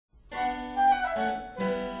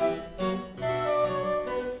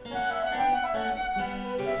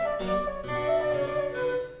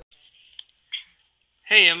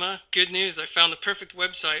Emma. Good news. I found the perfect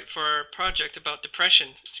website for our project about depression.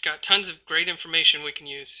 It's got tons of great information we can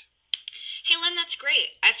use. Hey Len, that's great.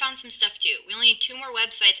 I found some stuff too. We only need 2 more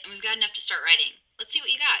websites and we've got enough to start writing. Let's see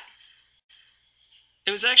what you got.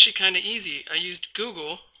 It was actually kind of easy. I used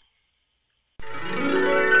Google.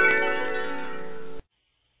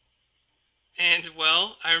 And,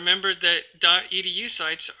 well, I remembered that .edu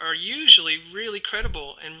sites are usually really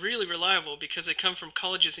credible and really reliable because they come from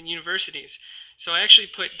colleges and universities. So I actually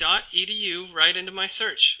put .edu right into my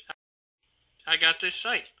search. I got this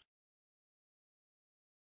site.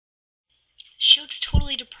 She looks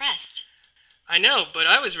totally depressed. I know, but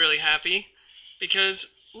I was really happy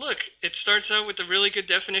because, look, it starts out with a really good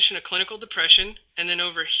definition of clinical depression, and then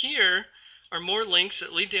over here are more links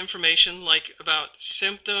that lead to information like about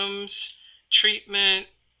symptoms, treatment,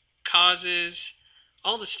 causes,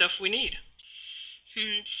 all the stuff we need.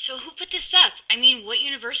 So who put this up? I mean, what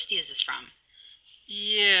university is this from?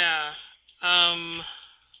 Yeah,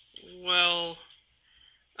 well,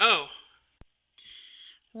 oh.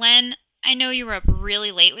 Len, I know you were up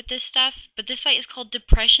really late with this stuff, but this site is called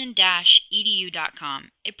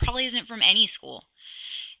depression-edu.com. It probably isn't from any school.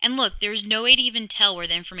 And look, there's no way to even tell where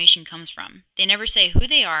the information comes from. They never say who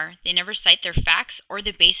they are, they never cite their facts or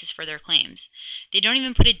the basis for their claims. They don't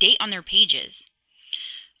even put a date on their pages.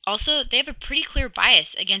 Also, they have a pretty clear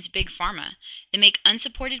bias against Big Pharma. They make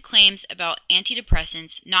unsupported claims about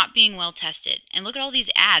antidepressants not being well tested. And look at all these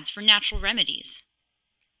ads for natural remedies.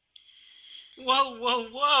 Whoa, whoa,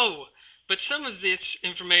 whoa! But some of this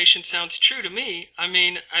information sounds true to me. I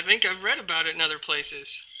mean, I think I've read about it in other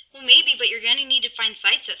places. Well, maybe, but you're going to need to find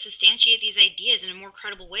sites that substantiate these ideas in a more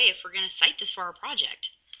credible way if we're going to cite this for our project.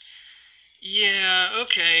 Yeah,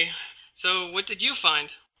 okay. So what did you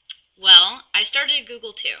find? Well, I started at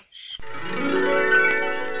Google too.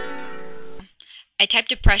 I typed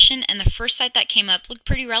depression and the first site that came up looked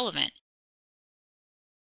pretty relevant.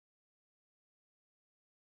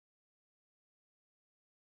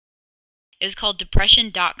 It was called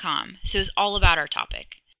depression.com, so it was all about our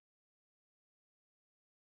topic.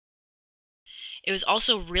 It was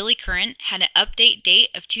also really current, had an update date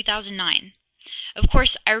of 2009. Of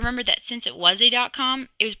course, I remembered that since it was a .com,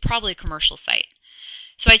 it was probably a commercial site.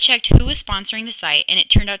 So I checked who was sponsoring the site, and it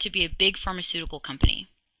turned out to be a big pharmaceutical company.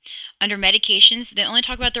 Under medications, they only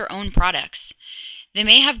talk about their own products. They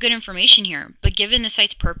may have good information here, but given the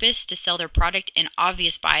site's purpose to sell their product and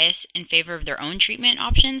obvious bias in favor of their own treatment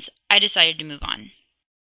options, I decided to move on.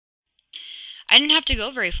 I didn't have to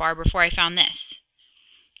go very far before I found this.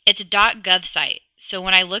 It's a .gov site, so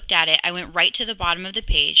when I looked at it, I went right to the bottom of the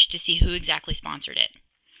page to see who exactly sponsored it.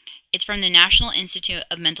 It's from the National Institute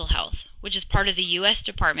of Mental Health, which is part of the U.S.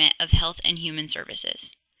 Department of Health and Human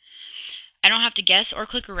Services. I don't have to guess or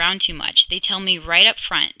click around too much. They tell me right up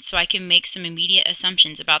front, so I can make some immediate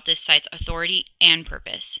assumptions about this site's authority and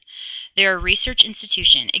purpose. They're a research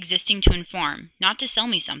institution existing to inform, not to sell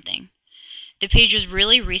me something. The page was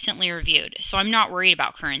really recently reviewed, so I'm not worried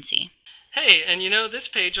about currency. Hey, and you know, this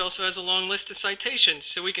page also has a long list of citations,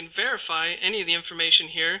 so we can verify any of the information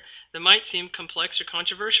here that might seem complex or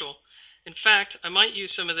controversial. In fact, I might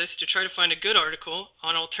use some of this to try to find a good article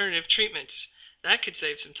on alternative treatments. That could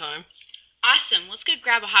save some time. Awesome. Let's go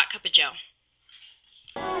grab a hot cup of joe.